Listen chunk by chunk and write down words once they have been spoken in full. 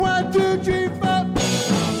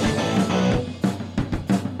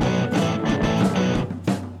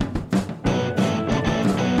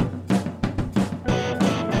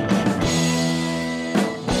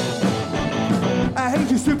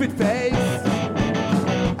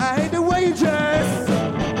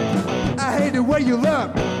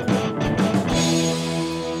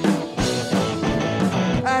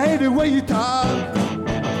way you talk.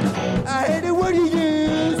 I hate the word you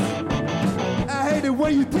use. I hate the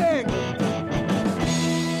way you think.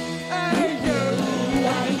 I hate you.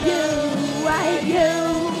 I hate you. I hate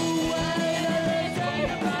you.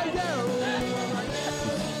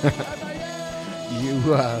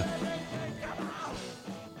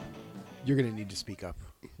 You're going to need to speak up.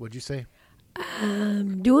 What'd you say?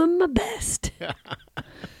 I'm doing my best.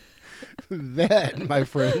 That, my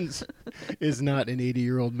friends, is not an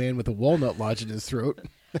 80-year-old man with a walnut lodged in his throat.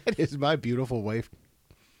 That is my beautiful wife,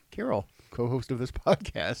 Carol, co-host of this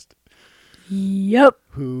podcast, Yep.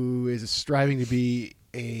 who is striving to be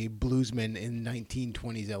a bluesman in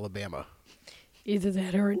 1920s Alabama. Either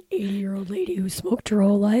that or an 80-year-old lady who smoked her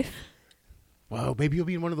whole life. Wow, maybe you'll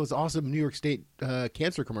be in one of those awesome New York State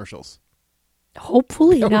cancer commercials.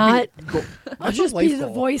 Hopefully That not. would be cool. I'll That's just a life be the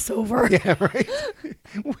goal. voiceover. Yeah, right?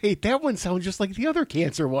 Wait, that one sounds just like the other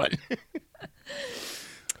cancer one.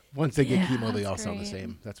 Once they get Yeah, chemo, they all that's sound the great.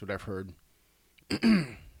 same. That's what I've heard.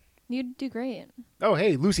 You'd do great. Oh,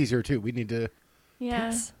 hey, Lucy's here, too. We need to... Yeah.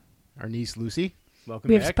 Yes. Our niece, Lucy. Welcome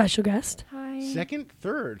We have a back. special guest. Hi. Second?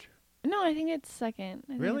 Third? No, I think it's second.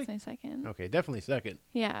 I Really? think it's my second. Okay, definitely second.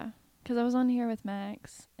 Yeah. Because I was on here with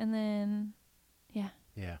Max. And then, yeah.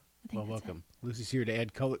 Yeah. I think Well, that's welcome. Lucy's here to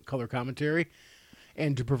add color commentary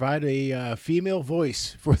and to provide a female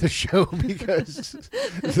voice for the show because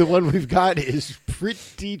the one we've got is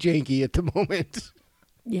pretty janky at the moment.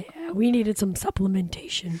 Yeah, we needed some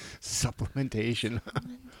supplementation. Supplementation.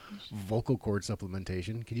 Vocal cord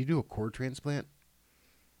supplementation. Can you do a cord transplant?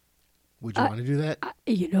 Would you want to do that?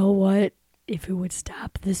 You know what? If it would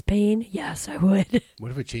stop this pain, yes, I would.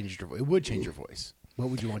 What if it changed your voice? It would change your voice. What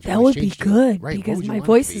would you want your That voice would be changed to? good Right, what because would you my want it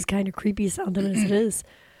voice to be? is kind of creepy sounding as it is.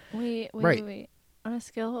 Wait. Right. On a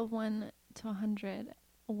scale of 1 to 100,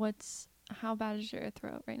 how bad is your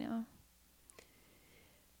throat right now?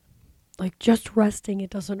 Like just resting, it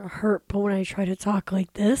doesn't hurt. But when I try to talk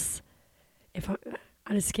like this, if I,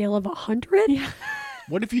 on a scale of 100,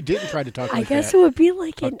 What if you didn't try to talk I like guess that? it would be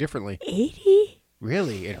like Talk an differently. 80.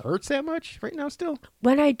 Really? It hurts that much right now still?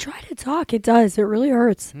 When I try to talk, it does. It really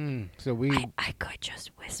hurts. So I could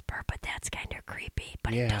just whisper, but that's kind of creepy.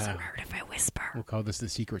 But Yeah. it doesn't hurt if I whisper. we'll call this the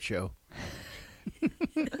secret show. The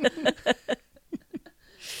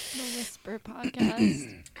Whisper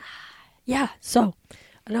podcast. Yeah, so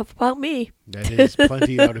enough about me. That is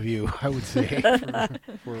plenty out of you, I would say,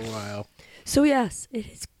 for a while. So yes, it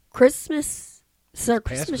is Christmas. It's our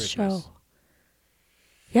Past Christmas Christmas. show.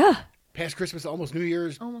 Yeah. Past Christmas, almost New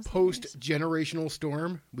Year's, Almost New post-generational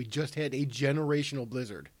storm. We just had a generational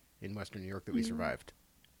blizzard in Western New York that we survived.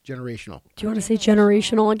 Generational. Do you want to say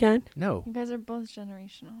generational again? No. You guys are both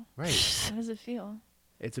generational. Right. How does it feel?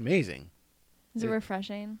 It's amazing. Is it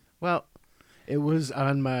refreshing? Well, it was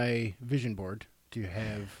on my vision board to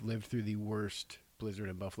have lived through the worst blizzard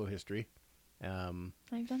in Buffalo history.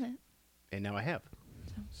 I've done it. And now I have.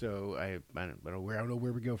 So I don't know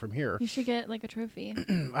where we go from here. You should get like a trophy.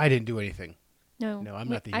 I didn't do anything. No, I'm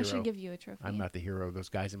not the I hero. should give you a trophy. I'm not the hero. Those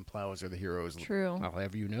guys in plows are the heroes. True. I'll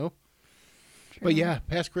have you know. True. But yeah,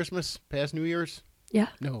 past Christmas, past New Year's. Yeah.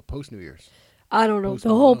 No, post New Year's. I don't know. Post The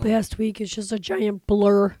whole Malone. past week is just a giant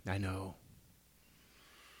blur I know.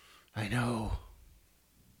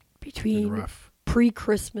 It's between been rough.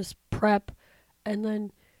 pre-Christmas prep and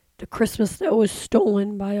then the Christmas that was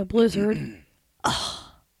stolen by a blizzard.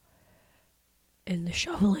 And the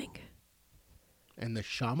shoveling. And the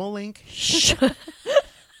Shamalink?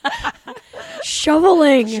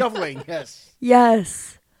 Shoveling. Shoveling, yes.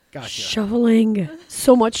 Yes. Gotcha. Shoveling.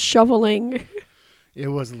 So much shoveling. It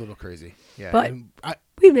was a little crazy. Yeah. But- and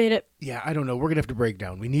We made it. I don't know. We're going to have to break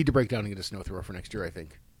down. We need to break down and get a snow thrower for next year, I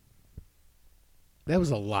think. That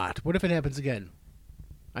was a lot. What if it happens again?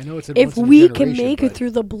 I know it's a If once in a we can generation, make it but-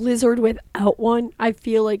 through the blizzard without one, I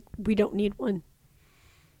feel like we don't need one.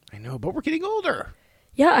 I know, but we're getting older.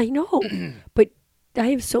 Yeah, I know. But I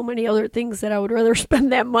have so many other things that I would rather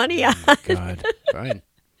spend that money on. God, fine.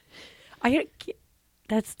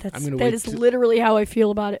 That gonna wait is till- literally how I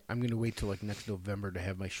feel about it. I'm going to wait till like next November to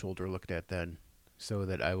have my shoulder looked at then, so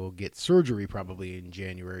that I will get surgery probably in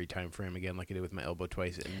January timeframe again, like I did with my elbow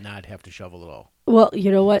twice, and not have to shovel at all. Well,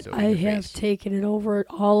 you know what? So in I your have face. taken it over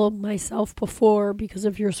all of myself before because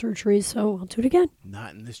of your surgery, so I'll do it again.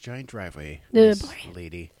 Not in this giant driveway, Oh, Miss boy.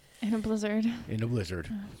 lady, In a blizzard. in a blizzard.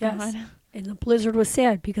 Yes. God. And the blizzard was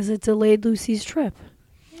sad because it delayed Lucy's trip.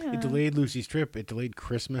 Yeah. It delayed Lucy's trip. It delayed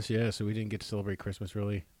Christmas, yeah, so we didn't get to celebrate Christmas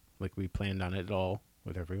really like we planned on it at all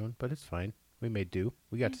with everyone, but it's fine. We made do.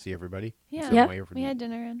 We got to see everybody. Yeah. Some Yeah. way from We you. had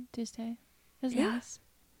dinner on Tuesday. It was Yeah. nice.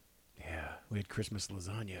 Yeah, we had Christmas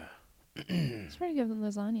lasagna. It's pretty good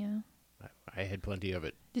lasagna. I had plenty of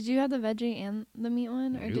it. Did you have the veggie and the meat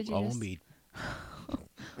one, or Nope, did you all just meat.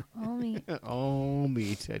 all meat? All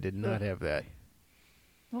meat. I did not have that.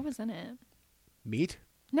 What was in it? Meat?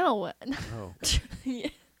 No, Oh. Yeah.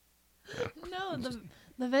 No,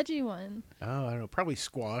 the veggie one. Oh, I don't know. Probably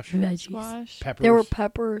squash. Veggies. Squash. Peppers. There were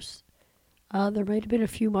peppers. There might have been a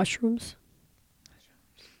few mushrooms.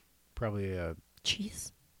 Probably,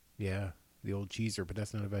 Cheese. yeah, the old cheeser, but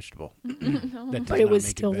that's not a vegetable. No. That does But it not was make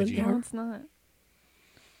still in veggie. there. No, it's not.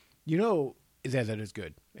 You know, that is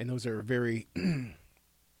good. And those are very,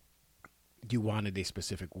 you want it a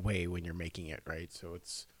specific way when you're making it, right? So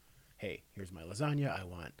it's, hey, here's my lasagna. I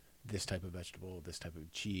want this type of vegetable, this type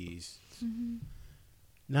of cheese. Mm-hmm.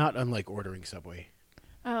 Not unlike ordering Subway.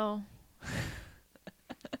 Oh.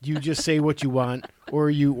 You just say what you want, or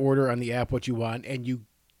you order on the app what you want, and you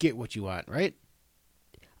get what you want, right?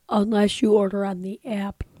 Unless you order on the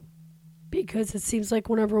app. Because it seems like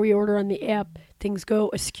whenever we order on the app, things go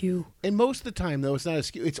askew. And most of the time, though, it's not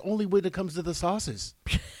askew. It's only when it comes to the sauces.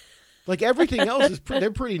 Like everything else, they're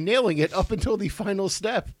pretty nailing it up until the final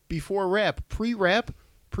step before wrap. Pre-wrap,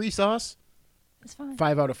 pre-sauce, It's fine.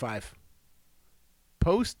 5 out of 5.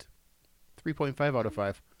 Post, 3.5 out of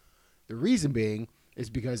 5. The reason being is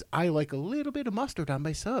because I like a little bit of mustard on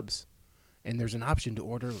my subs. And there's an option to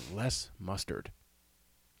order less mustard.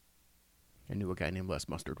 I knew a guy named Les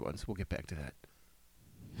Mustard once. We'll get back to that.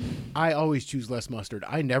 I always choose less mustard.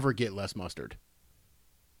 I never get less mustard.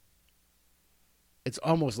 It's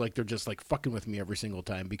almost like they're just like fucking with me every single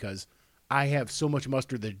time because I have so much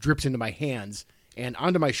mustard that drips into my hands and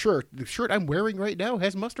onto my shirt. The shirt I'm wearing right now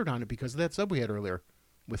has mustard on it because of that sub we had earlier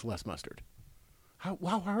with less mustard. How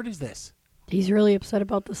hard is this? He's really upset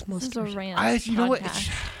about this This is a mustard. rant. You know what?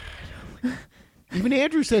 podcast. Even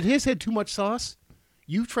Andrew said his had too much sauce.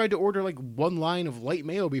 You tried to order like one line of light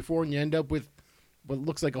mayo before and you end up with what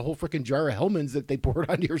looks like a whole freaking jar of Hellman's that they poured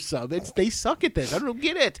onto your sub. They suck at this. I don't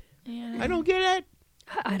get it. Yeah. I don't get it.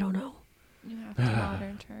 I don't know. You have to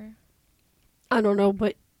monitor. I don't know,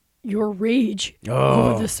 but your rage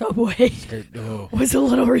Oh. over the Subway Oh. was a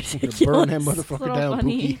little Burn ridiculous. that motherfucker little down,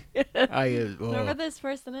 funny. Pookie. Whoever this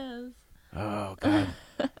person is. Oh, God.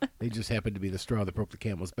 They just happened to be the straw that broke the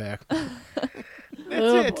camel's back. That's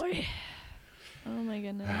Oh, it. boy. Oh my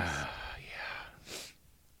goodness.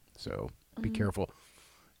 So be careful.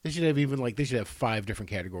 They should have 5 different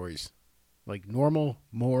categories. Like normal,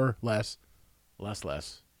 more, less,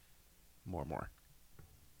 less, more.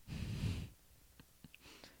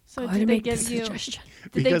 So Go ahead did and they make the give you? suggestion.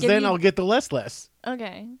 Did they Because give then you- I'll get the less.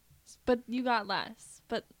 Okay, but you got less.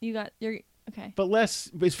 But you got your okay. But less,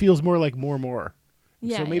 it feels more like more.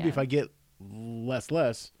 Yeah. So maybe yeah. if I get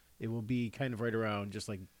less, it will be kind of right around just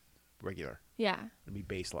like regular. Yeah. It'll be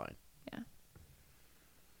baseline.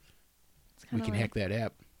 It's We kinda can like hack that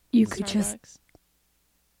app. You could just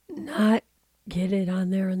Starbucks. not get it on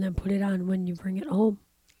there and then put it on when you bring it home.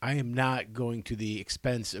 I am not going to the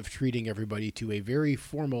expense of treating everybody to a very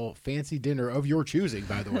formal, fancy dinner of your choosing,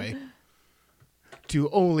 by the way, to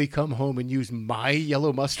only come home and use my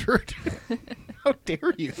yellow mustard. How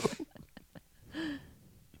dare you?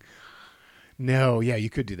 No, yeah, you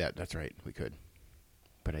could do that. That's right. We could.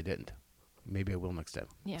 But I didn't. Maybe I will next time.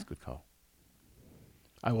 Yeah. That's a good call.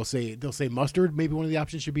 I will say, they'll say mustard. Maybe one of the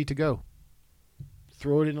options should be to go.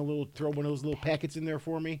 Throw one of those little packets in there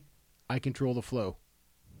for me. I control the flow.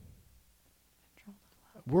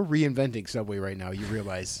 We're reinventing Subway right now. You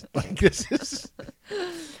realize, like this is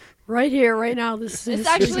Right here, right now. This is It's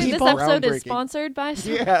actually this people. episode is Groundbreaking. sponsored by.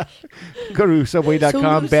 yeah. Go to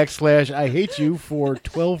subway.com So- / I hate you for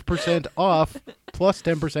 12% off plus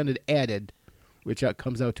 10% added, which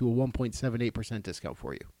comes out to a 1.78% discount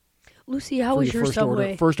for you. Lucy, how For was your first Subway?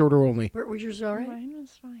 order? First order only. Where was yours all right? Mine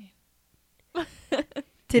was fine.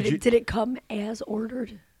 Did it come as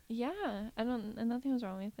ordered? Yeah, nothing was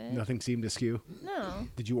wrong with it. Nothing seemed askew. No,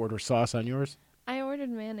 Did you order sauce on yours? I ordered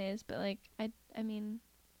mayonnaise, but like I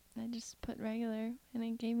just put regular, and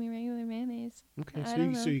it gave me regular mayonnaise. Okay, I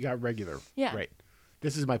don't so know. you got regular. Yeah. Right.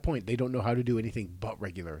 This is my point. They don't know how to do anything but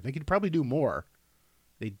regular. They could probably do more.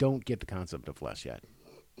 They don't get the concept of less yet.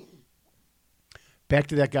 Back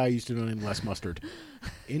to that guy I used to know named Les Mustard.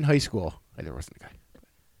 In high school. There wasn't a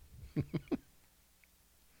guy.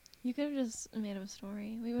 You could have just made up a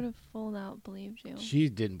story. We would have full out believed you. She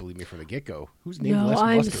didn't believe me from the get-go. Who's named No, Les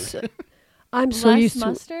I'm Mustard? I'm so Less used to.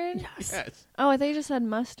 mustard? Yes. Yes. Oh, I thought you just said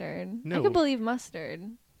mustard. I No. could believe mustard.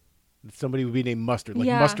 Somebody would be named Mustard, like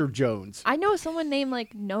Yeah. Mustard Jones. I know someone named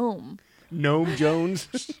like Gnome. Gnome Jones,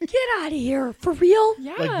 Get out of here. For real?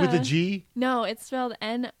 Yeah. like with a G. No, it's spelled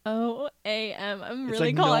Noam. I'm It's really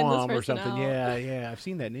like calling this Nom person or something. out. Yeah, I've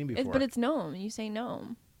seen that name before. But it's gnome. You say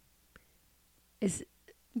gnome.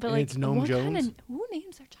 But And like, it's Gnome what Jones? kind of who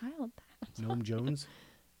names their child that? Gnome Jones?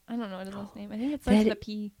 I don't know what his last name. I think it starts with a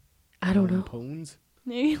P. I don't know. Pones?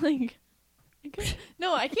 Maybe like.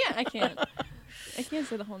 No, I can't. I can't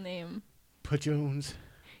say the whole name. Put Jones.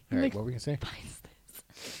 All right, what were we gonna say?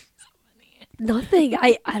 Nothing.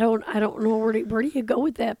 I don't know where do you go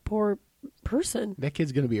with that poor person. That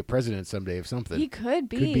kid's gonna be a president someday of something. He could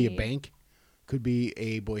be. Could be a bank. Could be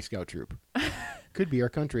a Boy Scout troop. Could be our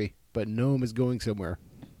country. But Gnome is going somewhere.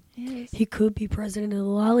 He could be president of the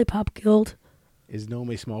Lollipop Guild. Is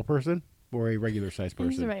Gnome a small person or a regular sized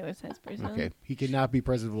person? He's a regular sized person. Okay. He cannot be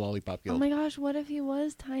president of the Lollipop Guild. Oh my gosh, what if he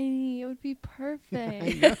was tiny? It would be I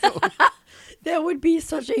perfect. know. That would be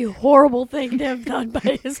such a horrible thing to have done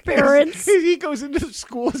by his parents. He goes into the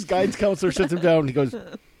school, his guidance counselor sits him down, and he goes,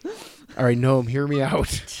 all right, Gnome, hear me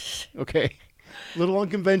out. Okay. Little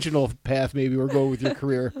unconventional path maybe we're going with your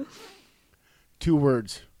career. 2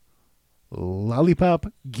 words. Lollipop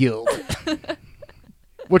Guild.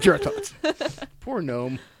 What's your thoughts? Poor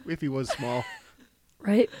Gnome, if he was small.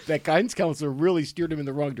 Right? That guidance counselor really steered him in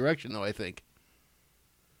the wrong direction, though, I think.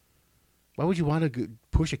 Why would you want to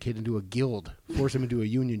push a kid into a guild, force him into a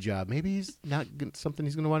union job? Maybe he's not something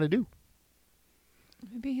he's going to want to do.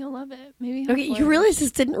 Maybe he'll love it. Maybe he'll Okay, you flourish. realize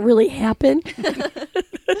this didn't really happen?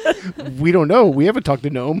 We don't know. We haven't talked to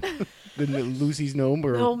Gnome. Lucy's Gnome.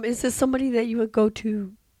 Or No, is this somebody that you would go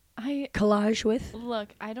to collage with? Look,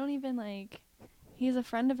 I don't even like. He's a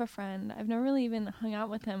friend of a friend. I've never really even hung out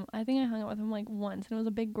with him. I think I hung out with him like once, and it was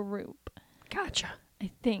a big group. Gotcha.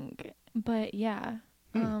 I think, but yeah,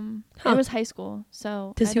 Huh. it was high school,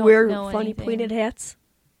 so Does I he don't wear know funny anything. pointed hats?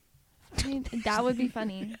 That would be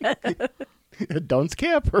funny. a dunce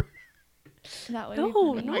cap? Or? That would No, be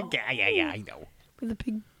funny. no. Yeah, I know. With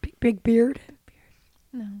a big beard?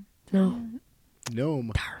 No. No.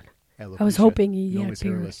 Gnome. Darn. I was hoping he Gnome had is a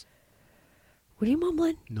beard. hairless. What are you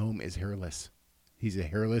mumbling? Gnome is hairless. He's a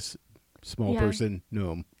hairless, small Yeah. person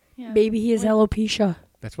gnome. Yeah. Maybe he has alopecia.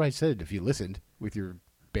 That's why I said if you listened with your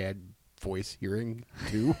bad voice hearing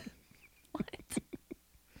too.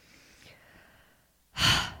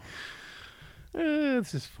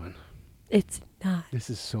 This is fun. It's not. This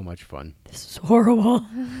is so much fun. This is horrible.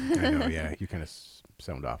 I know, yeah. You kind of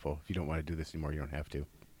sound awful. If you don't want to do this anymore, you don't have to.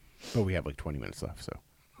 But we have like 20 minutes left, so.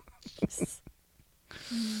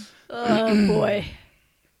 Oh, boy.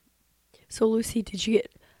 So, Lucy, did you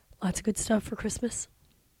get lots of good stuff for Christmas?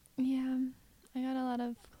 Yeah, I got a lot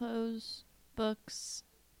of clothes, books.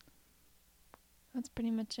 That's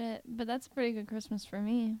pretty much it. But that's a pretty good Christmas for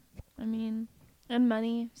me. I mean, and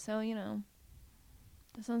money. So, you know,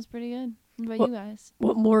 that sounds pretty good. What about you guys?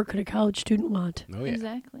 What more could a college student want? Oh, yeah.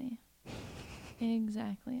 Exactly.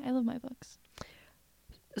 Exactly. I love my books.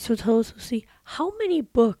 So tell us, Lucy, how many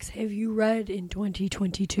books have you read in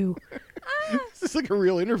 2022? This is like a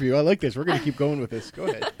real interview. I like this. We're going to keep going with this. Go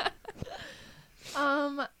ahead.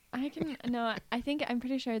 I'm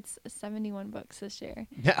pretty sure it's 71 books this year.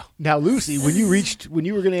 Now, Lucy, when you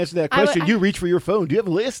were going to answer that question, you reached for your phone. Do you have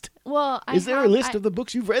a list? Well, Is there a list of the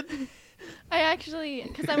books you've read? I actually,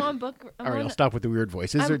 because I'm on book. All right, I'll stop with the weird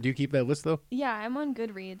voice. Do you keep that list though? Yeah, I'm on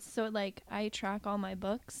Goodreads, so like I track all my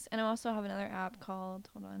books, and I also have another app called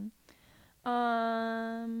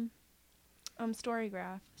Storygraph.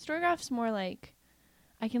 Storygraph's more like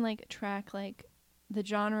I can like track like the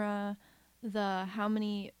genre, the how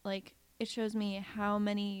many like it shows me how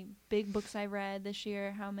many big books I read this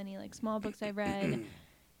year, how many like small books I read,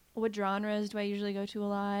 what genres do I usually go to a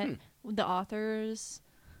lot, the authors.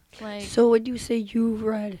 Like, So would you say you've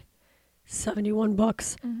read 71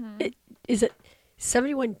 books? Is it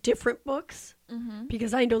 71 different books?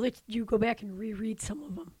 Because I know that you go back and reread some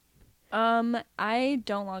of them. I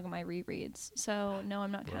don't log my rereads, so no,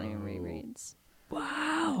 I'm not counting rereads.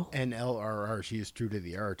 Wow. NLRR. She is true to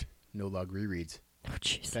the art. No log rereads. Oh,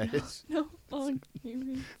 jeez. That is. No log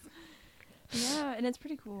rereads. Yeah, and it's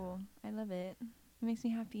pretty cool. I love it. It makes me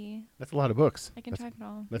happy. That's a lot of books. I can track it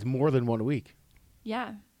all. That's more than one a week.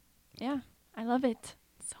 Yeah. Yeah. I love it.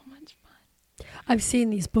 It's so much fun. I've seen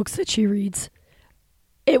these books that she reads.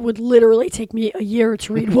 It would literally take me a year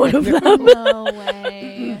to read one of them. No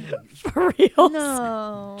way. For real.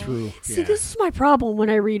 No. True. See, this is my problem when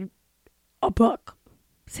I read a book.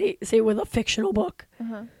 Say with a fictional book.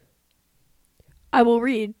 I will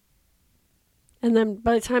read. And then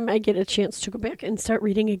by the time I get a chance to go back and start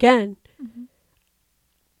reading again,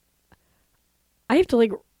 I have to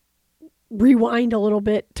like rewind a little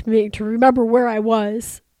bit to remember where I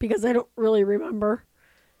was because I don't really remember.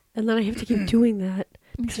 And then I have to keep doing that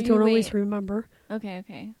because I don't always remember.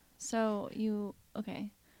 Okay. So you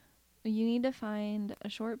need to find a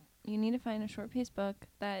short paced book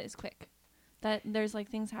that is quick. that there's like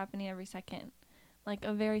things happening every second. Like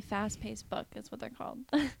a very fast-paced book is what they're called.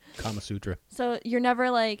 Kama Sutra. So you're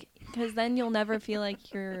never like, because then you'll never feel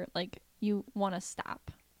like you're like you want to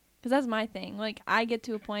stop. Because that's my thing. Like I get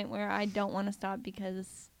to a point where I don't want to stop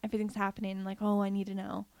because everything's happening. And like, oh, I need to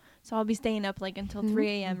know. So I'll be staying up like until 3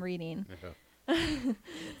 a.m. reading.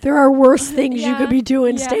 There are worse things you Yeah, could be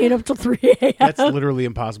doing yeah. staying up till 3 a.m. That's literally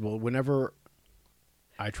impossible. Whenever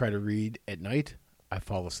I try to read at night, I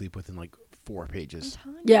fall asleep within like 4 pages.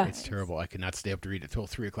 Yeah. It's terrible. I could not stay up to read it till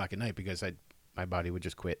 3 o'clock at night because my body would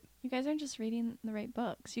just quit. You guys aren't just reading the right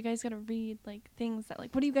books. You guys got to read like things that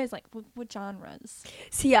like. What do you guys like? What genres?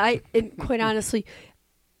 See, quite honestly,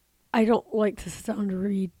 I don't like to sit down to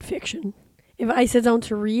read fiction. If I sit down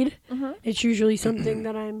to read, it's usually something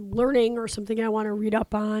that I'm learning or something I want to read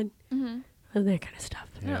up on, and that kind of stuff.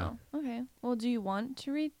 Yeah. Oh, okay. Well, do you want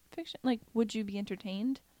to read fiction? Like, would you be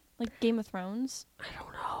entertained? Like Game of Thrones? I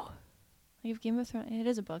don't know. Like if Game of Thrones, it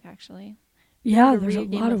is a book actually. Yeah, To there's a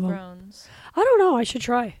read Game lot of them. Thrones. I don't know. I should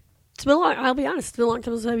try. It's been long. I'll be honest. It's been a long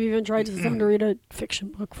time since I've even tried to sit down to read a fiction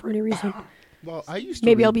book for any reason. Well, I used to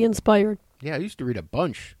Maybe read, I'll be inspired. Yeah, I used to read a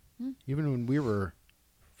bunch, even when we were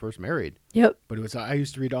first married. Yep. But I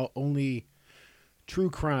used to read only true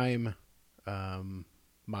crime,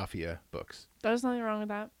 mafia books. There's nothing wrong with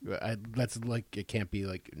that. That's like it can't be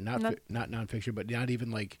like not nonfiction, but not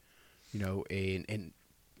even like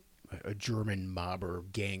a German mob or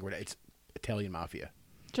gang. It's Italian mafia.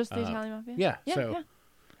 Just the Italian mafia. Yeah. Yeah. So yeah.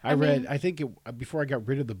 I read. I think before I got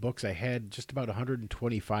rid of the books, I had just about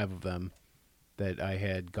 125 of them that I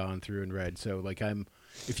had gone through and read. So like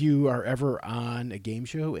if you are ever on a game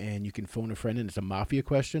show and you can phone a friend and it's a mafia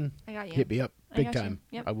question, I got you. hit me up big got you. time.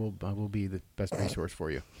 Yep. I will be the best resource for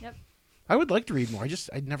you. Yep. I would like to read more.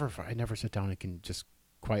 I never sit down and can just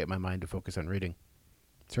quiet my mind to focus on reading.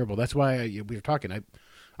 It's terrible. That's why we were talking.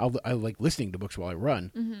 I like listening to books while I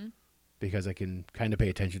run because I can kind of pay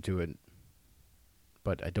attention to it,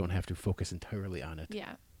 but I don't have to focus entirely on it.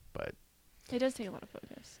 Yeah. But It does take a lot of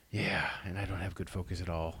focus. yeah, and I don't have good focus at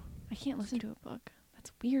all. I can't listen to a book.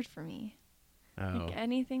 That's weird for me. Oh. Like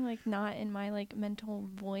anything like not in my like mental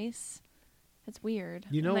voice. That's weird.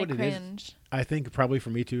 You know And what I it is? cringe. I think probably for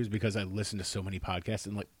me too is because I listen to so many podcasts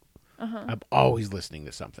and like Uh-huh. I'm always listening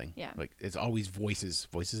to something. Yeah. Like it's always voices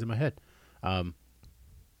in my head.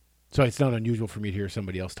 So it's not unusual for me to hear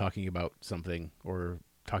somebody else talking about something or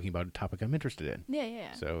talking about a topic I'm interested in.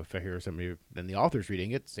 Yeah. So if I hear somebody, then the author's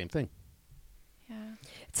reading it, same thing. Yeah.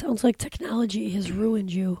 It sounds like technology has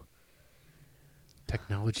ruined you.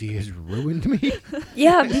 Technology has ruined me.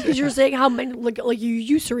 Yeah, because you're saying how many like you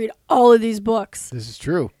used to read all of these books. This is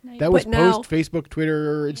true. Now you- That was But now- post Facebook,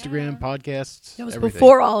 Twitter, Instagram, Yeah. podcasts. That was everything.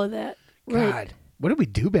 before all of that. Right. God, what did we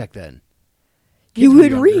do back then? You Kids were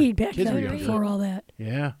would younger. read back Kids then were younger. before all that.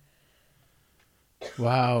 Yeah.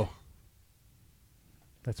 Wow.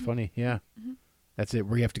 That's funny. Yeah. That's it.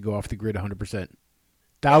 We have to go off the grid 100%.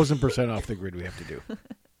 1,000% off the grid we have to do.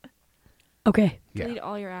 Okay. Yeah. Delete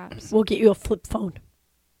all your apps. We'll get you a flip phone.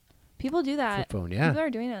 People do that. Flip phone, yeah. People are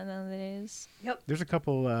doing that nowadays. There's a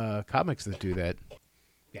couple comics that do that.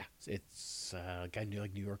 Yeah. It's a guy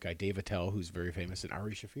like New York guy, Dave Attell, who's very famous, and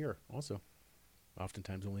Ari Shaffir also.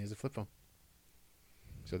 Oftentimes only has a flip phone.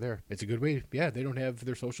 So there. It's a good way. Yeah, they don't have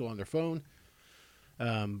their social on their phone.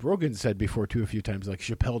 Rogan said before too a few times like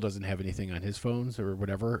Chappelle doesn't have anything on his phones or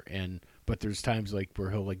whatever, but there's times like where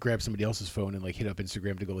he'll like grab somebody else's phone and like hit up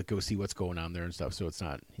Instagram to go see what's going on there and stuff. So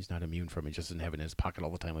he's not immune from it. Just doesn't have it in his pocket all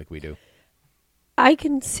the time like we do. I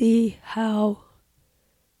can see how,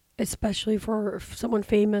 especially for someone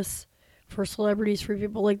famous, for celebrities, for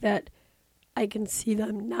people like that, I can see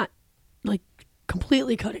them not like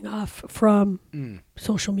completely cutting off from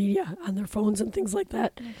social media on their phones and things like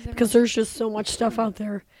that. Yeah, Because there's just so much stuff out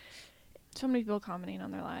there. so many people commenting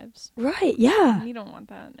on their lives. Right, yeah. You don't want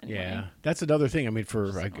that anyway. Yeah, that's another thing. I mean,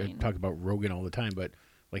 Just I annoying. talk about Rogan all the time, but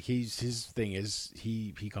like his thing is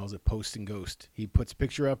he calls it post and ghost. He puts a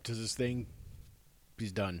picture up to this thing,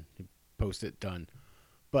 he's done. He posts it, done.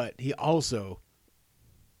 But he also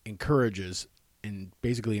encourages and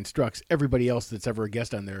basically instructs everybody else that's ever a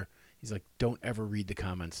guest on there. He's like, don't ever read the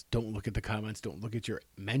comments. Don't look at the comments. Don't look at your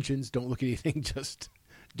mentions. Don't look at anything. Just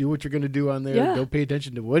do what you're going to do on there. Yeah. Don't pay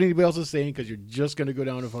attention to what anybody else is saying because you're just going to go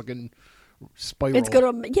down a fucking spiral. It's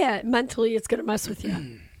going to, mentally it's going to mess with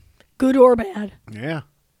you. Good or bad. Yeah.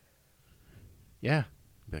 Yeah.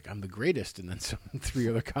 Like, I'm the greatest. And then 3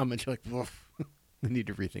 other comments, you're like, woof. I need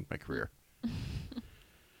to rethink my career.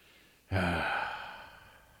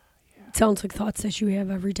 It sounds like thoughts that you have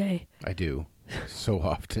every day. I do. So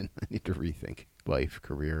often. I need to rethink life,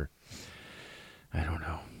 career. I don't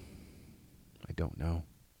know.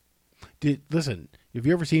 Listen, have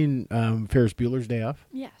you ever seen Ferris Bueller's Day Off?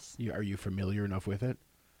 Yes. Are you familiar enough with it?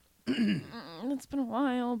 It's been a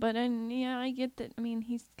while, but yeah, I get that. I mean,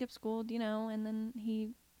 he skipped school, and then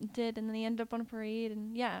he did, and then he ended up on a parade,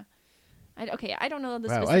 and yeah. I don't know the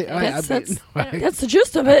Wow, specifics. That's the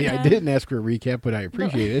gist of it. I didn't ask for a recap, but I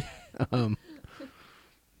appreciate it.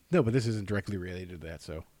 No, but this isn't directly related to that,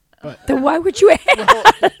 so. But Then why would you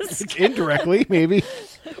ask? indirectly, maybe.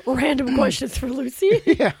 Random questions for Lucy?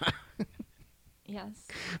 Yeah. Yes.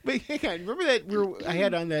 But hang on, remember that I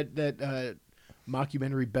had on that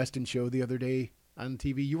mockumentary Best in Show the other day on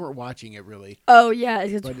TV? You weren't watching it, really. Oh, yeah.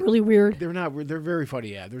 It's But really weird. They're very funny,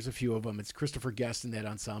 yeah. There's a few of them. It's Christopher Guest and that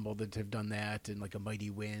ensemble that have done that, and like A Mighty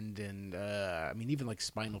Wind, and even like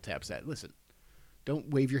Spinal Tap's that. Listen, don't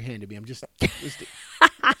wave your hand at me. I'm just listening.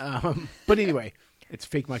 But anyway, it's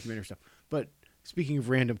fake mockumentary stuff. But speaking of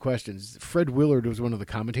random questions, Fred Willard was one of the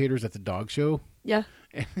commentators at the dog show. Yeah.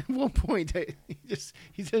 And at one point, he says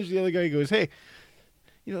to the other guy, he goes, "Hey,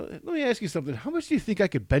 let me ask you something. How much do you think I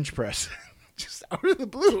could bench press?" Just out of the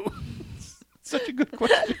blue. Such a good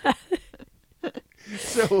question.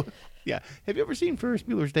 So, yeah. Have you ever seen Ferris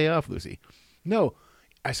Bueller's Day Off, Lucy? No.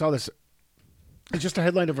 I saw this. It's just a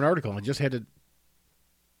headline of an article. I just had to.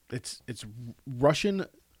 It's Russian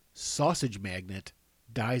sausage magnate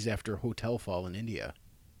dies after hotel fall in India.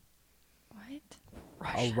 What?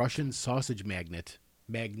 A Russian sausage magnate,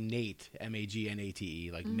 Magnate,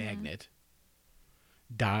 like magnet,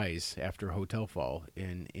 dies after hotel fall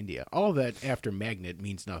in India. All that after magnet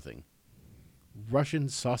means nothing. Russian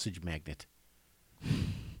sausage magnate.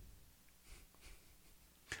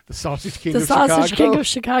 The Sausage King of Chicago. The Sausage King of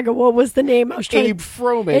Chicago. What was the name? I was trying Abe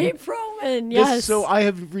Froman. Abe Froman, yes. So I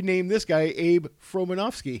have renamed this guy Abe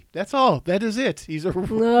Fromanovsky. That's all. That is it. He's a Oh,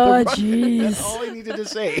 jeez. That's jeez. all I needed to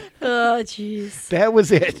say. Oh, jeez. That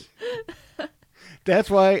was it. That's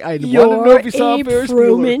why I wanted to You're know if you saw Abe Ferris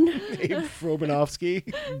Froman. Bueller. Abe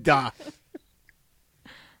Fromanovsky. Duh.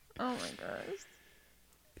 Oh my gosh.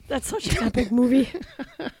 That's such an epic movie.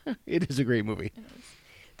 It is a great movie.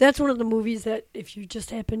 That's one of the movies that if you just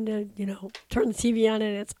happen to, turn the TV on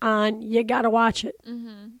and it's on, you got to watch it.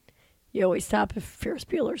 Mm-hmm. You always stop if Ferris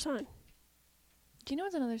Bueller's on. Do you know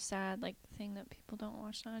what's another sad thing that people don't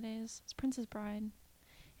watch nowadays? It's Princess Bride.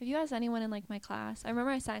 If you ask anyone in my class, I remember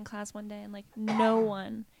I sat in class one day and no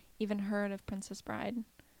one even heard of Princess Bride.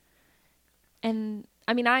 And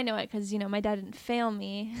I mean, I know it because my dad didn't fail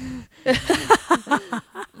me. But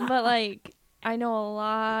I know a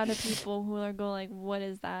lot of people who are go what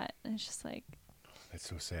is that? And it's just That's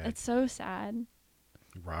so sad. it's so sad.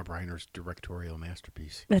 Rob Reiner's directorial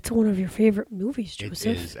masterpiece. That's one of your favorite movies,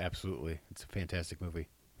 Joseph. It is, absolutely. It's a fantastic movie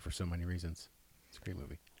for so many reasons. It's a great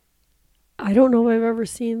movie. I don't know if I've ever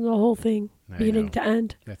seen the whole thing, I beginning know. to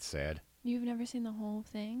end. That's sad. You've never seen the whole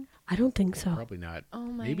thing? I don't think so. Probably not. Oh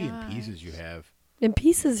my Maybe gosh. in pieces you have. In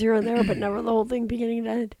pieces here and there, but never the whole thing beginning to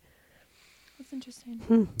end. That's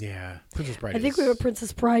interesting. Yeah. Princess Bride I think we have a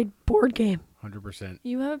Princess Bride board game. 100%.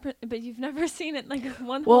 You have but you've never seen it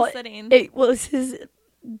one Well, whole sitting. It was his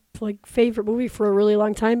favorite movie for a really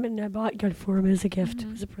long time, and I got it for him as a gift. It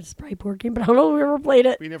was a Princess Bride board game, but I don't know if we ever played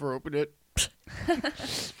it. We never opened it.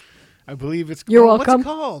 I believe it's You're called. welcome. What's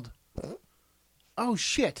it called? Oh,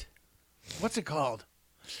 shit. What's it called?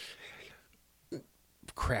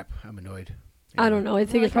 Crap. I'm annoyed. I don't know. I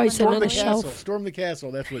think it's probably sitting Storm on the the shelf. Castle. Storm the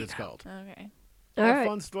Castle. That's what it's called. Okay. All Have right.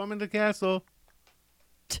 fun storming the castle.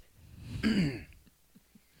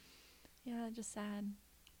 Yeah, just sad.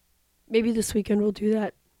 Maybe this weekend we'll do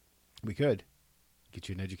that. We could get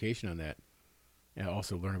you an education on that, and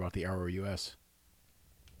also learn about the ROUS.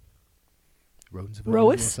 Rodents of unusual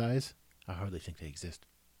Roas? size. I hardly think they exist.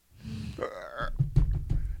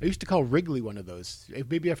 I used to call Wrigley one of those.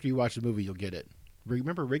 Maybe after you watch the movie, you'll get it.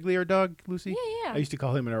 Remember Wrigley, our dog, Lucy? Yeah. I used to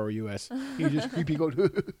call him an ROUS. He was just creepy go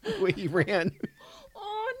the way he ran.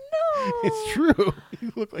 Oh no. It's true.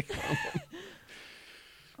 You look like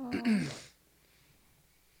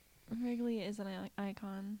Wrigley is an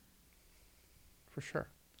icon. for sure.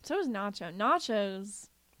 So is Nacho. Nacho's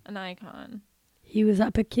an icon. He was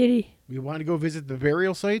up at Kitty. We want to go visit the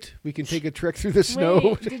burial site. We can take a trek through the snow.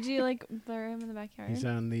 Wait, did you bury him in the backyard? He's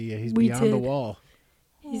on the. He's We beyond the did. wall.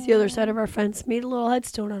 He's the other side of our fence. Made a little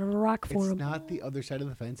headstone out of a rock for It's him. not the other side of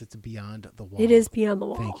the fence. It's beyond the wall. It is beyond the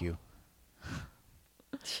wall. Thank you.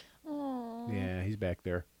 Oh. Yeah, he's back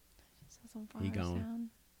there. Some He flowers gone. down.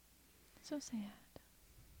 So sad.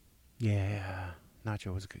 Yeah,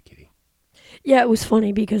 Nacho was a good kitty. Yeah, it was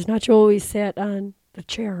funny because Nacho always sat on the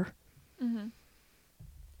chair Mm-hmm.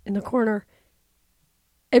 in the corner.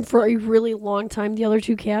 And for a really long time, the other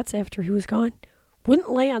two cats, after he was gone,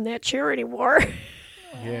 wouldn't lay on that chair anymore.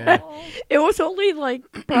 Yeah. It was only like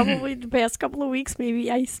probably the past couple of weeks.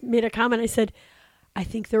 Maybe I made a comment. I said, I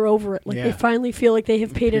think they're over it. Like they Yeah. finally feel like they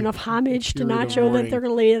have paid enough homage to Period of Nacho that mourning. they're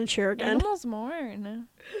going to lay in the chair again. Animals mourn.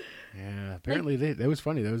 Yeah, apparently that was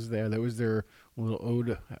funny. That was their little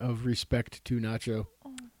ode of respect to Nacho.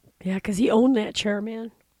 Yeah, because he owned that chair,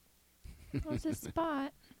 man. That was his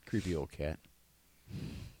spot. Creepy old cat.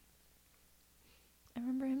 I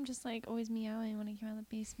remember him just like always meowing when he came out of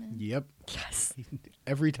the basement. Yep. Yes.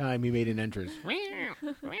 Every time he made an entrance. It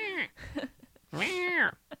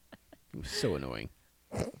was so annoying.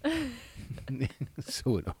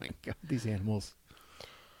 So annoying. God, these animals.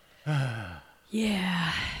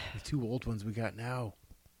 Yeah. The two old ones we got now.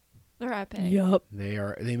 They're epic. Yup.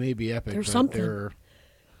 They may be epic, They're but something.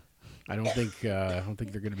 I don't think they're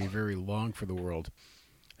going to be very long for the world,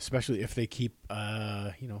 especially if they keep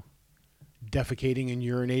defecating and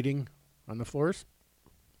urinating on the floors.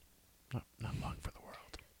 Not long for the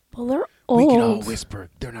world. Well, they're old. We can all whisper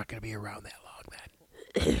they're not going to be around that long,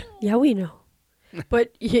 man. Yeah, we know.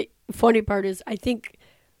 But funny part is, I think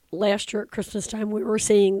last year at Christmas time we were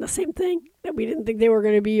saying the same thing, that we didn't think they were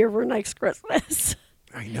going to be here for next Christmas.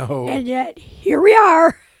 I know. And yet, here we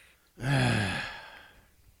are.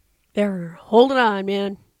 They're holding on,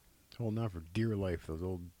 man. Holding on for dear life, those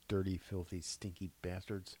old, dirty, filthy, stinky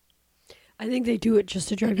bastards. I think they do it just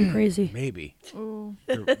to drive you crazy. Maybe. Ooh.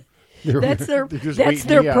 That's their they're just that's waiting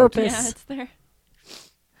their me out. purpose. Yeah, it's there.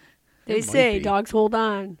 They It might say be. dogs hold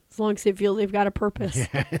on as long as they feel they've got a purpose.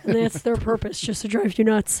 And that's their purpose, just to drive you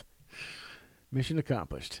nuts. Mission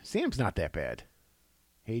accomplished. Sam's not that bad.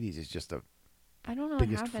 Hades is just a... I don't know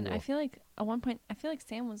Biggest what happened. fool. I feel like at one point,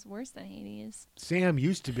 Sam was worse than Hades. Sam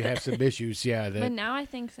used to have some issues, yeah. But now I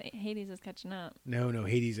think Hades is catching up. No,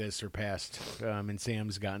 Hades has surpassed, and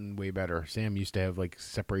Sam's gotten way better. Sam used to have like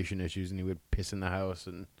separation issues, and he would piss in the house,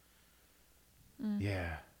 and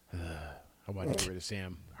yeah, I wanted to get rid of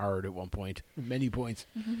Sam hard at one point, many points.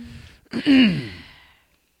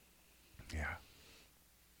 Yeah,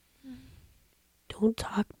 Don't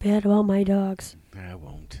talk bad about my dogs. I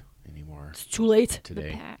won't anymore It's too late. The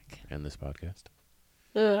today. pack. End this podcast.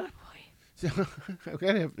 Ugh.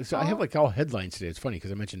 So I have like all headlines today. It's funny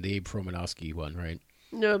because I mentioned the Abe Fromanowski one, right?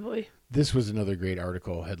 No, boy. This was another great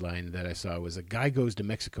article headline that I saw was a guy goes to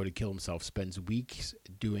Mexico to kill himself, spends weeks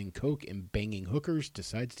doing coke and banging hookers,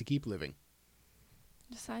 decides to keep living.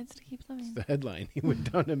 Decides to keep living. The headline. He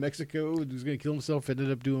went down to Mexico, was going to kill himself,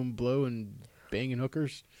 ended up doing blow and banging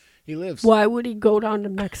hookers. He lives. Why would he go down to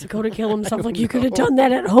Mexico to kill himself? Like, you could have done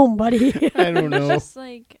that at home, buddy. I don't know. Just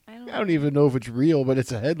like I don't even know if it's real, but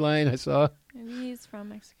it's a headline I saw. Maybe he's from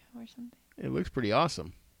Mexico or something. It looks pretty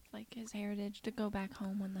awesome. Like his heritage to go back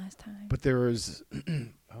home one last time. But there was,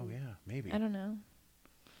 oh yeah, maybe. I don't know.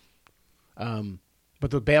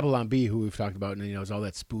 But the Babylon Bee, who we've talked about, and it's all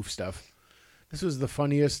that spoof stuff. This was the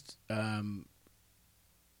funniest,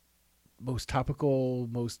 most topical,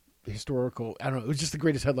 most historical. I don't know. It was just the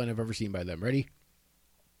greatest headline I've ever seen by them. Ready?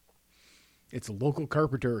 It's a local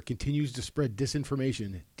carpenter continues to spread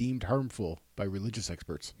disinformation deemed harmful by religious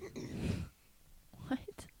experts. What?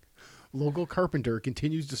 Local carpenter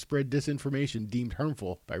continues to spread disinformation deemed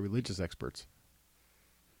harmful by religious experts.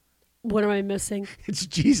 What am I missing? It's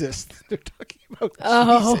Jesus. They're talking about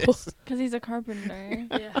Oh. Jesus. Because he's a carpenter.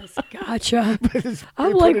 Yes, gotcha. But it's- I'm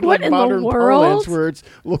they put like, it what in the modern world? parlance where it's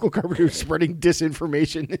local carpenters spreading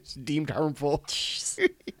disinformation is deemed harmful. It's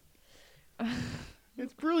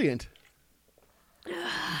brilliant.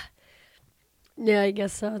 Yeah, I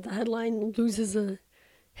guess the headline has a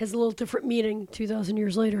little different meaning 2,000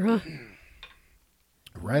 years later, huh?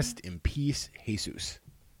 Rest in peace, Jesus.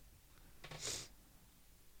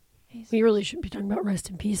 We really shouldn't be talking about rest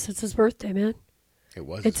in peace. It's his birthday, man. It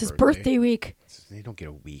was. It's his birthday week. They don't get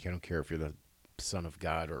a week. I don't care if you're the son of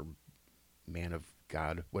God or man of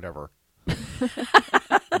God, whatever. You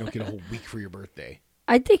don't get a whole week for your birthday.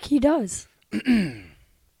 I think he does.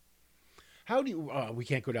 How do you? We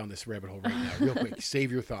can't go down this rabbit hole right now. Real quick, save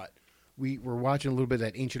your thought. We were watching a little bit of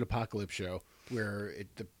that Ancient Apocalypse show where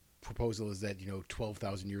the proposal is that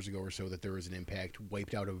 12,000 years ago or so that there was an impact,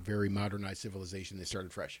 wiped out a very modernized civilization. They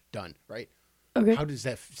started fresh, done, right? Okay. How does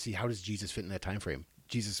that? How does Jesus fit in that time frame?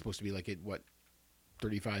 Jesus is supposed to be like at what,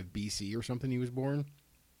 35 BC or something? He was born,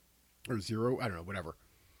 or 0? I don't know. Whatever.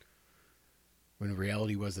 When the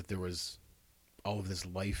reality was that there was all of this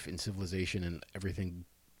life and civilization and everything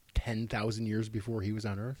 10,000 years before he was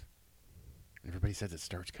on Earth. Everybody says it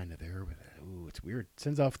starts kind of there, but it's weird.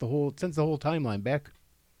 Sends the whole timeline back.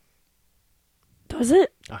 Does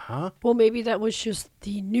it? Uh-huh. Well, maybe that was just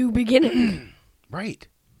the new beginning. Right.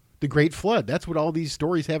 The Great Flood. That's what all these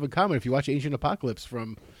stories have in common. If you watch Ancient Apocalypse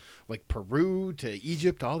from, like Peru to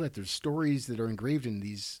Egypt, all that. There's stories that are engraved in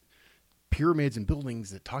these pyramids and buildings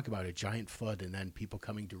that talk about a giant flood and then people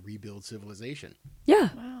coming to rebuild civilization. Yeah.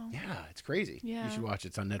 Wow. Yeah, it's crazy. Yeah. You should watch it.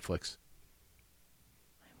 It's on Netflix.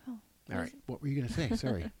 I will. All right. What were you going to say?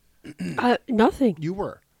 Sorry. Nothing. You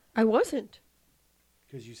were. I wasn't.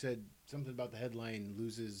 Because you said something about the headline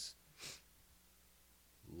loses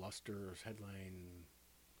luster. Headline.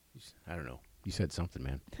 I don't know. You said something,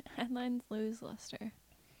 man. Headlines lose luster.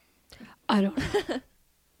 I don't know.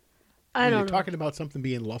 I You're don't know. talking about something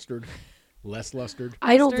being lustered, less lustered.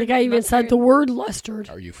 I don't Mustard, think I even said mustard. the word lustered.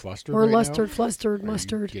 Are you flustered Or right lustered, now? flustered, Are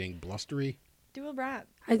mustard. you getting blustery? Do a rap.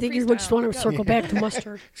 I think you Freestyle. just want to Go. circle back to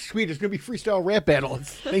mustard. Sweet, it's going to be freestyle rap battle.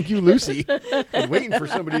 Thank you, Lucy. I'm waiting for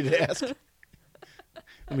somebody to ask.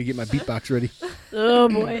 Let me get my beatbox ready. Oh,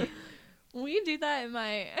 boy. We do that in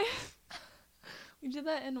my. We did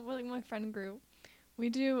that in like my friend group. We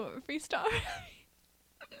do freestyle.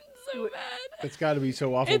 So bad. It's got to be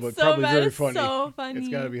so awful, It's but so probably bad. very It's funny. so funny. It's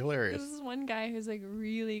got to be hilarious. This is one guy who's like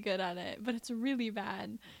really good at it, but it's really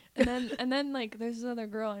bad. And then like there's this other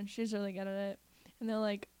girl and she's really good at it. And they'll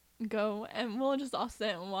like go and we'll just all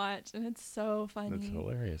sit and watch and it's so funny. That's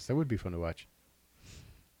hilarious. That would be fun to watch.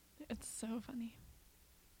 It's so funny.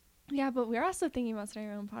 Yeah, but we're also thinking about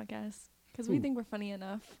starting our own podcast because we Ooh. think we're funny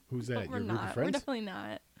enough. Who's But that? we're Your group not. of We're friends? definitely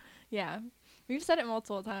not. Yeah. We've said it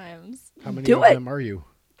multiple times. How many Do of it. them are you?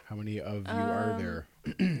 How many of you are there?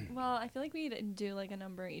 Well, I feel like we'd do like a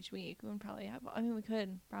number each week. We would probably have. I mean, we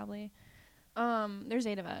could probably. There's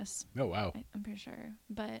 8 of us. Oh, wow. I'm pretty sure,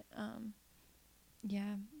 but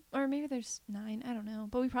yeah, or maybe there's 9. I don't know,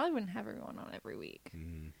 but we probably wouldn't have everyone on every week.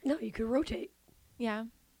 Mm. No, you could rotate. Yeah,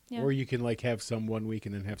 yeah, Or you can like have some one week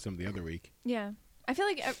and then have some the other week. yeah. I feel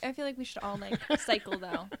like we should all like cycle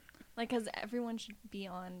though, like because everyone should be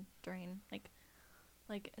on during like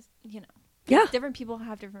you know. Yeah. Different people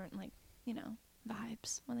have different like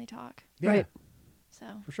vibes when they talk. Yeah, Right. So,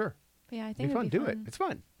 for sure. but yeah, I It'd think be it'd fun. be Do fun. it. It's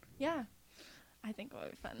fun. Yeah, I think it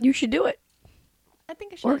would be fun. You should do it. I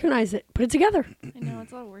think I should. Organize it. Put it together. I know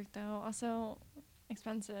it's a lot of work though. Also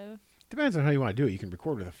expensive. Depends on how you want to do it. You can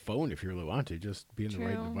record with a phone if you really want to. Just be in the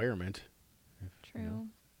right True. environment. True. You know,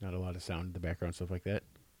 not a lot of sound in the background, stuff like that.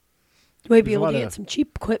 You might be There's a able lot to of- get some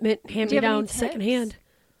cheap equipment, hand Do me you have any down secondhand. Do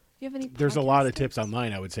you have any? There's a lot of podcast tips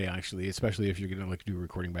online, I would say, actually, especially if you're going to like do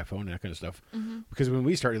recording by phone and that kind of stuff. Mm-hmm. Because when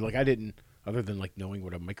we started, like I didn't, other than like knowing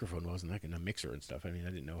what a microphone was and that and a mixer and stuff. I mean, I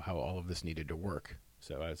didn't know how all of this needed to work.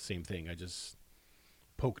 So same thing. I just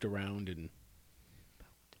poked around and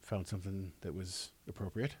found something that was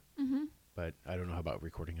appropriate. Mm-hmm. But I don't know about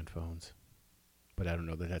recording on phones. But I don't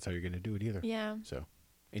know that that's how you're going to do it either. Yeah. So,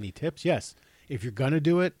 any tips? Yes. If you're going to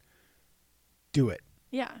do it, do it.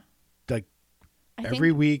 Yeah. Like I every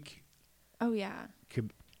think, week, Oh yeah.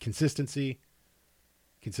 consistency.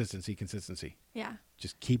 Yeah.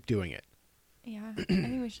 Just keep doing it. Yeah. I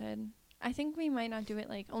think we should. I think we might not do it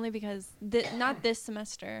like only because not this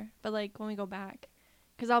semester, but like when we go back,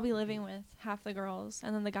 because I'll be living with half the girls,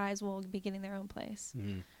 and then the guys will be getting their own place.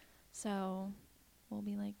 Mm-hmm. So we'll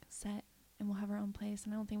be like set, and we'll have our own place.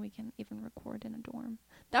 And I don't think we can even record in a dorm.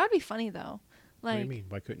 That would be funny though. What do Like you mean?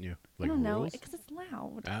 Why couldn't you? I Like don't know, rules? because it's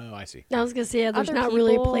loud. Oh, I see. I was going to say, there's Other not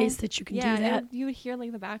really a people- place that you can yeah, do that. you would hear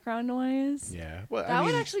like the background noise. Yeah. Well, That I mean,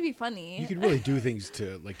 would actually be funny. you could really do things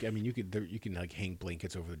to like. I mean, you can like hang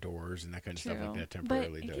blankets over the doors and that kind of True. stuff like that But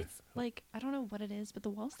temporarily. it gets, like, I don't know what it is, but the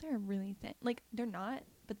walls there are really thin. Like, they're not,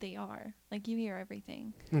 but they are. Like, you hear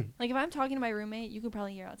everything. Like, if I'm talking to my roommate, you could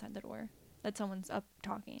probably hear outside the door that someone's up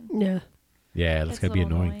talking. Yeah. Yeah, that's It's gotta a be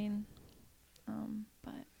little annoying.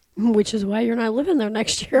 But, Which is why you're not living there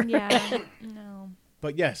next year. yeah, no.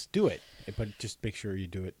 But yes, do it. But just make sure you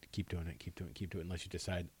do it. Keep doing it. Keep doing it. Unless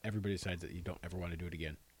you everybody decides that you don't ever want to do it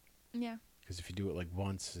again. Yeah. Because if you do it like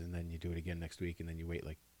once and then you do it again next week and then you wait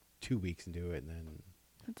like 2 weeks and do it and then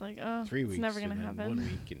It's like, oh, 3 weeks it's never going and to then happen. 1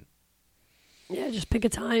 week and Yeah, just pick a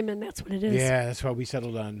time, and that's what it is. yeah, that's why we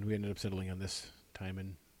ended up settling on this time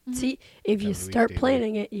and See, if you Every week, start daily.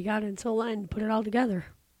 planning it, you got until then to put it all together.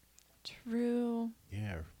 True.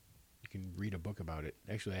 yeah, you can read a book about it.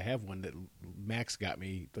 Actually, I have one that Max got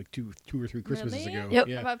me like two or three Christmases Really? ago. Yep.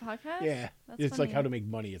 Yeah. About podcasts? Yeah. That's It's like funny. how to make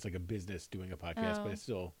money. It's like a business doing a podcast, Oh. but it's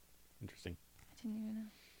still interesting. I didn't even know.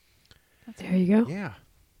 That's There you go. Yeah.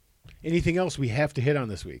 Anything else we have to hit on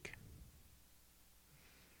this week?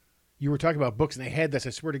 You were talking about books, and I had this. I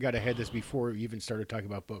swear to God, I had this before we even started talking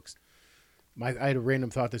about books. I had a random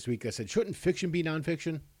thought this week that said, shouldn't fiction be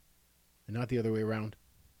nonfiction and not the other way around?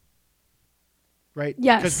 Right?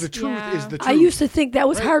 Yes. Because the truth Yeah. is the truth. I used to think that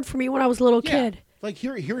was Right. hard for me when I was a little Yeah. kid. Like,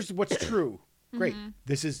 here's what's true. Great. Mm-hmm.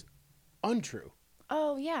 This is untrue.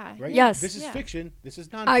 Oh yeah. Right? Yes. This is Yeah. fiction. This is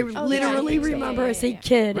I non-fiction. yeah, literally I think so. remember Yeah, as a yeah, yeah.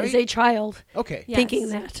 kid, Right? as a child, Okay. Yes. thinking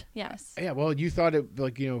that. Yes. Yeah, well, you thought it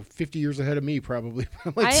like 50 years ahead of me, probably.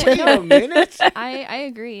 I'm like, I- wait a minute. I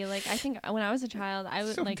agree. Like I think when I was a child, I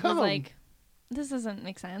was So was dumb. like, this doesn't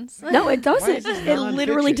make sense. No, it Why is doesn't. this It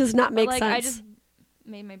literally nonfiction? does not make like sense. I just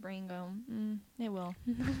made my brain go. It will.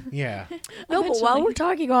 Yeah. No, but while Eventually. we're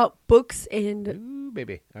talking about books and Ooh,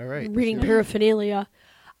 baby. All right. reading Let's paraphernalia,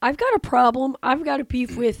 I've got a problem. I've got a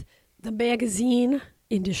beef with the magazine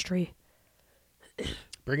industry.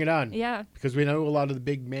 bring it on. Yeah. Because we know a lot of the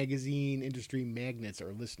big magazine industry magnates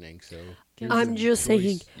are listening. So here's I'm your just choice,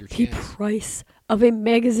 saying your the chance. price of a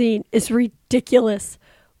magazine is ridiculous.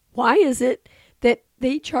 Why is it that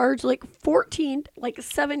they charge like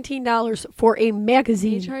 $17 for a They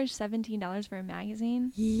magazine? charge $17 for a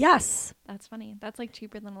magazine. Yes. That's funny. That's like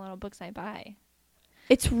cheaper than a little books I buy.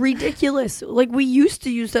 It's ridiculous. Like we used to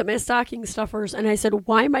use them as stocking stuffers, and I said,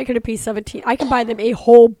 "Why am I going to pay $17? I can buy them a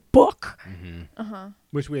whole book,"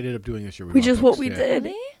 Which we ended up doing this year. We which bought is what books, we yeah. did.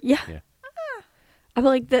 Really? Yeah. Yeah. I'm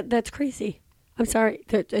like that's crazy. I'm sorry,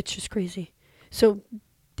 that's just crazy. So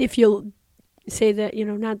if you say that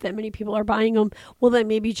not that many people are buying them, well then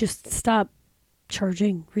maybe just stop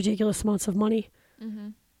charging ridiculous amounts of money.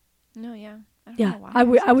 No, yeah. I don't Yeah, know why.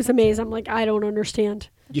 I was amazed. I'm like, I don't understand.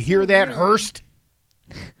 You hear that, weird. Hearst?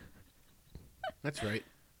 That's right.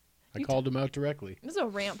 I called him out directly. This is a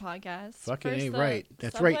rant podcast. Fucking First ain't the right.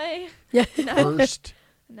 That's right. Subway, Yeah. Hearst.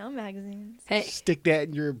 now magazines. Hey, Stick that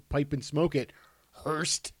in your pipe and smoke it.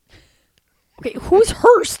 Hearst. okay, who's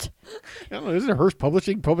Hearst? I don't know. Isn't Hearst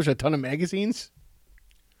Publishing publish a ton of magazines?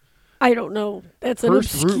 I don't know. That's an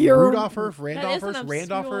Hearst, obscure. Rudolph Hearst, That Randolph is an Hearst,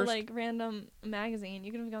 Randolph obscure, Hearst. like random magazine.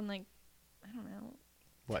 You could have gone like, I don't know,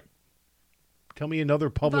 What? Tell me another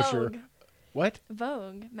publisher. Vogue. What?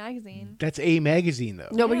 Vogue magazine. That's a magazine, though.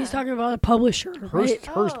 No, but he's Yeah. talking about a publisher, right?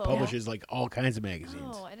 Hearst Oh. publishes like all kinds of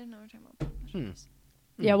magazines. Oh, I didn't know we were talking about publishers.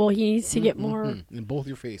 Yeah, well, he needs to get more In both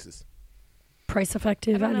your faces. price I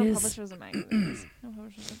effective don't on know his. publishers of magazines. No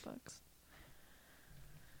publishers of books.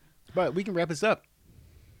 But we can wrap this up.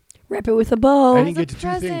 Wrap it with a bow. I didn't As a get to two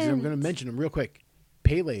things, and I'm present. going to mention them real quick.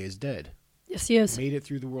 Pele is dead. Yes, he is. Made it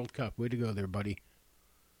through the World Cup. Way to go there, buddy.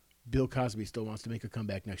 Bill Cosby still wants to make a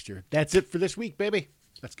comeback next year. That's it for this week, baby.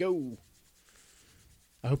 Let's go.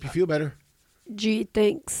 I hope you feel better. Gee,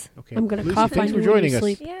 thanks. Okay. I'm gonna Lucy, cough thanks on for you when joining you us.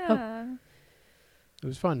 sleep. Yeah. It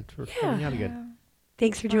was fun for coming out again.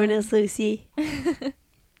 Thanks for joining us, Lucy.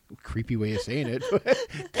 Creepy way of saying it.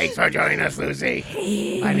 Thanks for joining us, Lucy.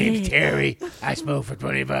 My name's Terry. I smoked for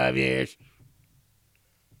 25 years.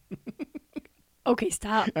 Okay,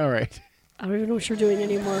 stop. All right. I don't even know what you're doing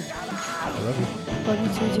anymore. I love you. Love you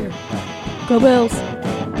too, dear. Go Bills.